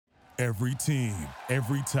Every team,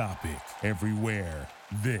 every topic, everywhere.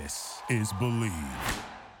 This is Believe.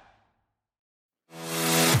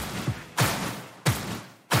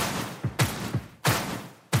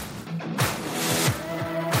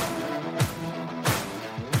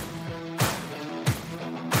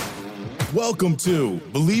 Welcome to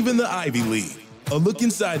Believe in the Ivy League, a look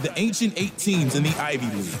inside the ancient 8 teams in the Ivy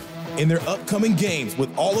League and their upcoming games with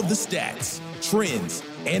all of the stats, trends,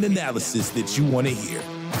 and analysis that you want to hear.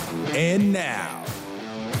 And now,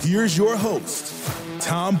 here's your host,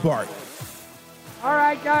 Tom Barton. All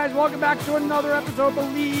right, guys, welcome back to another episode of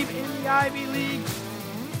Believe in the Ivy League.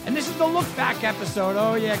 And this is the look back episode.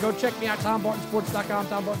 Oh, yeah, go check me out, TomBartonSports.com,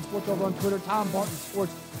 Tom Barton Sports over on Twitter, Tom Barton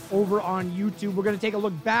Sports over on YouTube. We're going to take a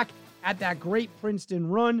look back at that great Princeton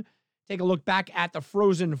run, take a look back at the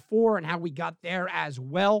Frozen Four and how we got there as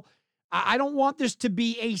well. I don't want this to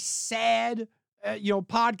be a sad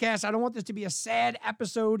podcast. I don't want this to be a sad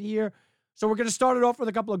episode here. So we're going to start it off with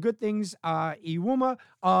a couple of good things. Iwuma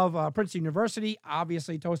of Princeton University,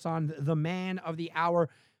 obviously Tosan, the man of the hour.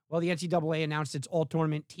 Well, the NCAA announced its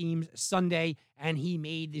all-tournament teams Sunday, and he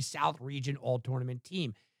made the South Region all-tournament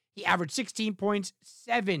team. He averaged 16 points,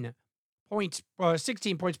 16 points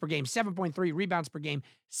per game, 7.3 rebounds per game,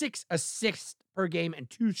 6 assists per game, and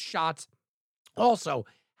 2 shots. Also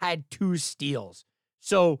had 2 steals.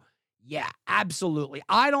 So, yeah, absolutely.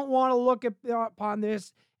 I don't want to look upon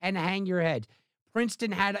this and hang your head.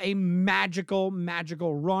 Princeton had a magical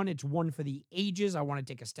run. It's one for the ages. I want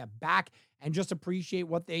to take a step back and just appreciate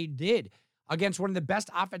what they did against one of the best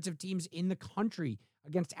offensive teams in the country,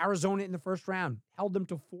 against Arizona in the first round. Held them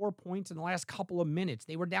to 4 points in the last couple of minutes.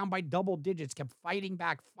 They were down by double digits, kept fighting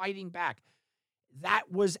back.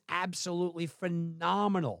 That was absolutely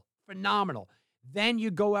phenomenal. Then you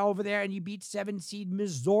go over there and you beat 7-seed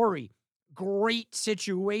Missouri. Great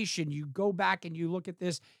situation. You go back and you look at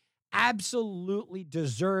this. Absolutely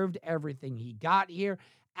deserved everything he got here.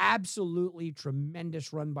 Absolutely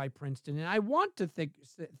tremendous run by Princeton. And I want to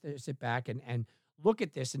sit back and look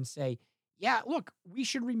at this and say, yeah, look, we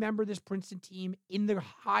should remember this Princeton team in the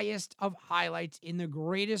highest of highlights, in the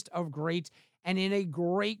greatest of greats, and in a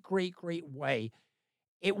great way.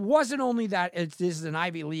 It wasn't only that this is an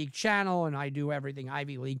Ivy League channel and I do everything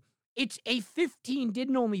Ivy League. It's a 15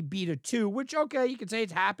 didn't only beat a 2, which, okay, you could say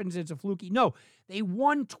it happens. It's a fluky. No, they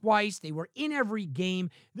won twice. They were in every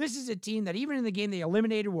game. This is a team that even in the game they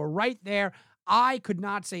eliminated were right there. I could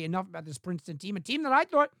not say enough about this Princeton team, a team that I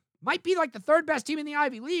thought might be like the 3rd best team in the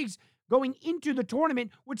Ivy Leagues going into the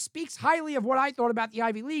tournament, which speaks highly of what I thought about the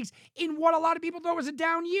Ivy Leagues in what a lot of people thought was a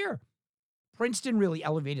down year. Princeton really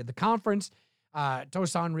elevated the conference.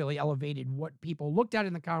 Tosan really elevated what people looked at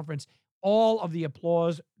in the conference. All of the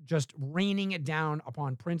applause just raining it down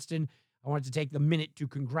upon Princeton. I wanted to take the minute to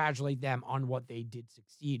congratulate them on what they did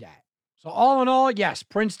succeed at. So all in all, yes,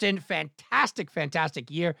 Princeton, fantastic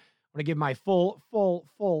year. I want to give my full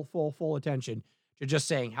attention to just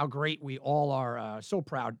saying how great we all are, so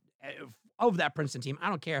proud of that Princeton team. I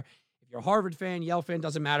don't care if you're a Harvard fan, Yale fan,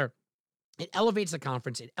 doesn't matter. It elevates the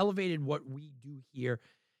conference. It elevated what we do here.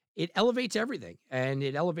 It elevates everything, and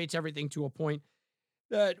it elevates everything to a point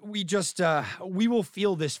that we just, we will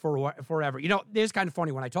feel this forever. You know, it's kind of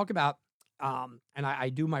funny when I talk about, and I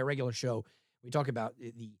do my regular show, we talk about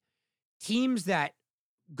the teams that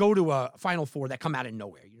go to a Final Four that come out of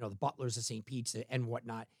nowhere, you know, the Butlers, the St. Pete's, and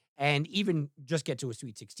whatnot, and even just get to a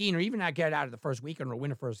Sweet 16, or even not get out of the first weekend or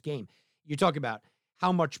win a first game. You talk about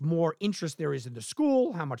how much more interest there is in the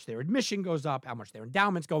school, how much their admission goes up, how much their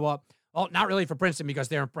endowments go up. Well, not really for Princeton because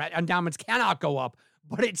their endowments cannot go up,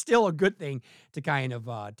 but it's still a good thing to kind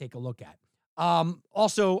of take a look at.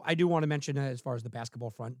 Also, I do want to mention as far as the basketball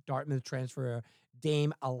front, Dartmouth transfer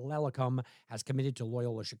Dame Alelicum has committed to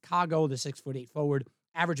Loyola Chicago. The 6'8" forward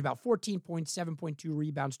averaged about 14 points, 7.2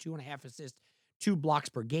 rebounds, 2.5 assists, 2 blocks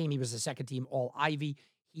per game. He was a second-team All-Ivy.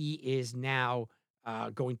 He is now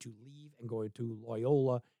going to leave and going to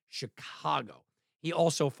Loyola Chicago. He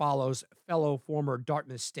also follows fellow former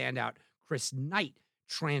Dartmouth standout Chris Knight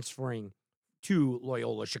transferring to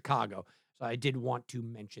Loyola Chicago. So I did want to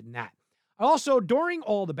mention that. Also, during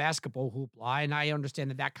all the basketball hoopla, and I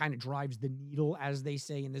understand that kind of drives the needle, as they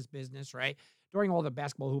say in this business, right? During all the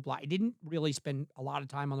basketball hoopla, I didn't really spend a lot of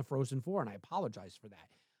time on the Frozen Four, and I apologize for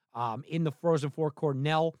that. In the Frozen Four,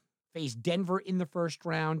 Cornell faced Denver in the first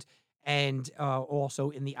round, and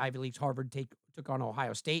also in the Ivy Leagues, Harvard took on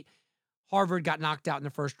Ohio State. Harvard got knocked out in the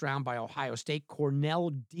first round by Ohio State.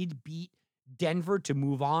 Cornell did beat Denver to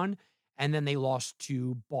move on, and then they lost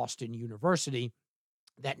to Boston University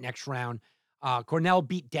that next round. Cornell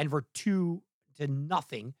beat Denver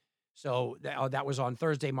 2-0. So that was on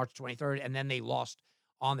Thursday, March 23rd, and then they lost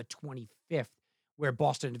on the 25th, where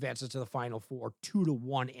Boston advances to the Final Four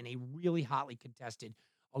 2-1 in a really hotly contested,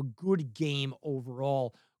 a good game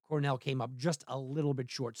overall. Cornell came up just a little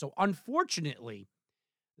bit short. So unfortunately,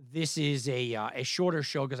 this is a shorter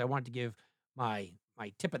show because I wanted to give my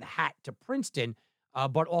tip of the hat to Princeton.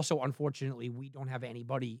 But also, unfortunately, we don't have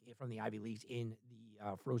anybody from the Ivy Leagues in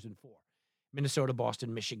the Frozen Four. Minnesota,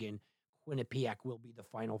 Boston, Michigan, Quinnipiac will be the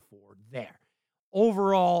Final Four there.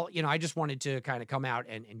 Overall, I just wanted to kind of come out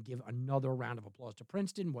and give another round of applause to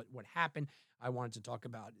Princeton. What happened? I wanted to talk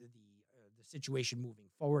about the situation moving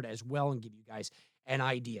forward as well and give you guys an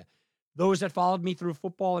idea. Those that followed me through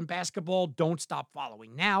football and basketball, don't stop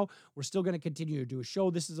following now. We're still going to continue to do a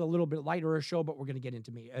show. This is a little bit lighter a show, but we're going to get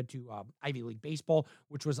into Ivy League baseball,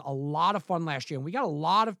 which was a lot of fun last year. And we got a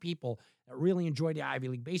lot of people that really enjoyed the Ivy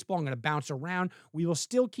League baseball. I'm going to bounce around. We will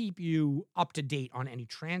still keep you up to date on any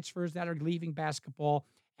transfers that are leaving basketball,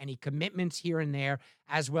 any commitments here and there,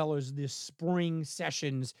 as well as the spring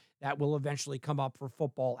sessions that will eventually come up for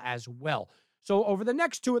football as well. So over the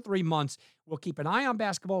next 2 or 3 months, we'll keep an eye on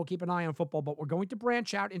basketball, we'll keep an eye on football, but we're going to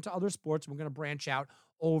branch out into other sports. We're going to branch out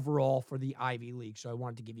overall for the Ivy League. So I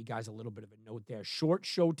wanted to give you guys a little bit of a note there. Short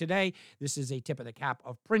show today. This is a tip of the cap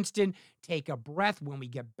of Princeton. Take a breath when we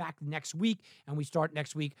get back next week. And we start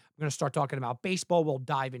next week. We're going to start talking about baseball. We'll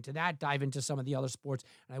dive into that, dive into some of the other sports.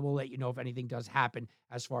 And I will let you know if anything does happen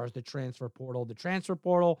as far as the transfer portal. The transfer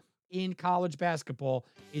portal in college basketball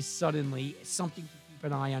is suddenly something to keep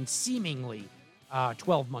an eye on, seemingly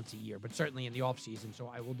 12 months a year, but certainly in the offseason.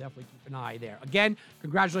 So I will definitely keep an eye there. Again,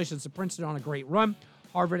 congratulations to Princeton on a great run.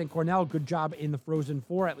 Harvard and Cornell, good job in the Frozen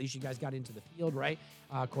Four. At least you guys got into the field, right?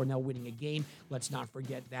 Cornell winning a game. Let's not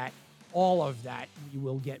forget that. All of that we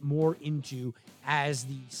will get more into as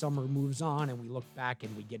the summer moves on and we look back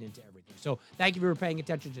and we get into everything. So thank you for paying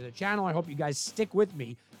attention to the channel. I hope you guys stick with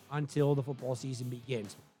me until the football season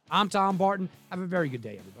begins. I'm Tom Barton. Have a very good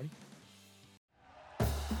day, everybody.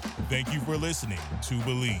 Thank you for listening to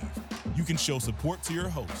Believe. You can show support to your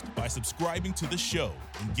host by subscribing to the show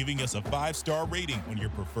and giving us a 5-star rating on your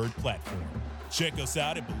preferred platform. Check us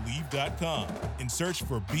out at Believe.com and search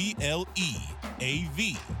for BLEAV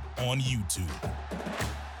on YouTube.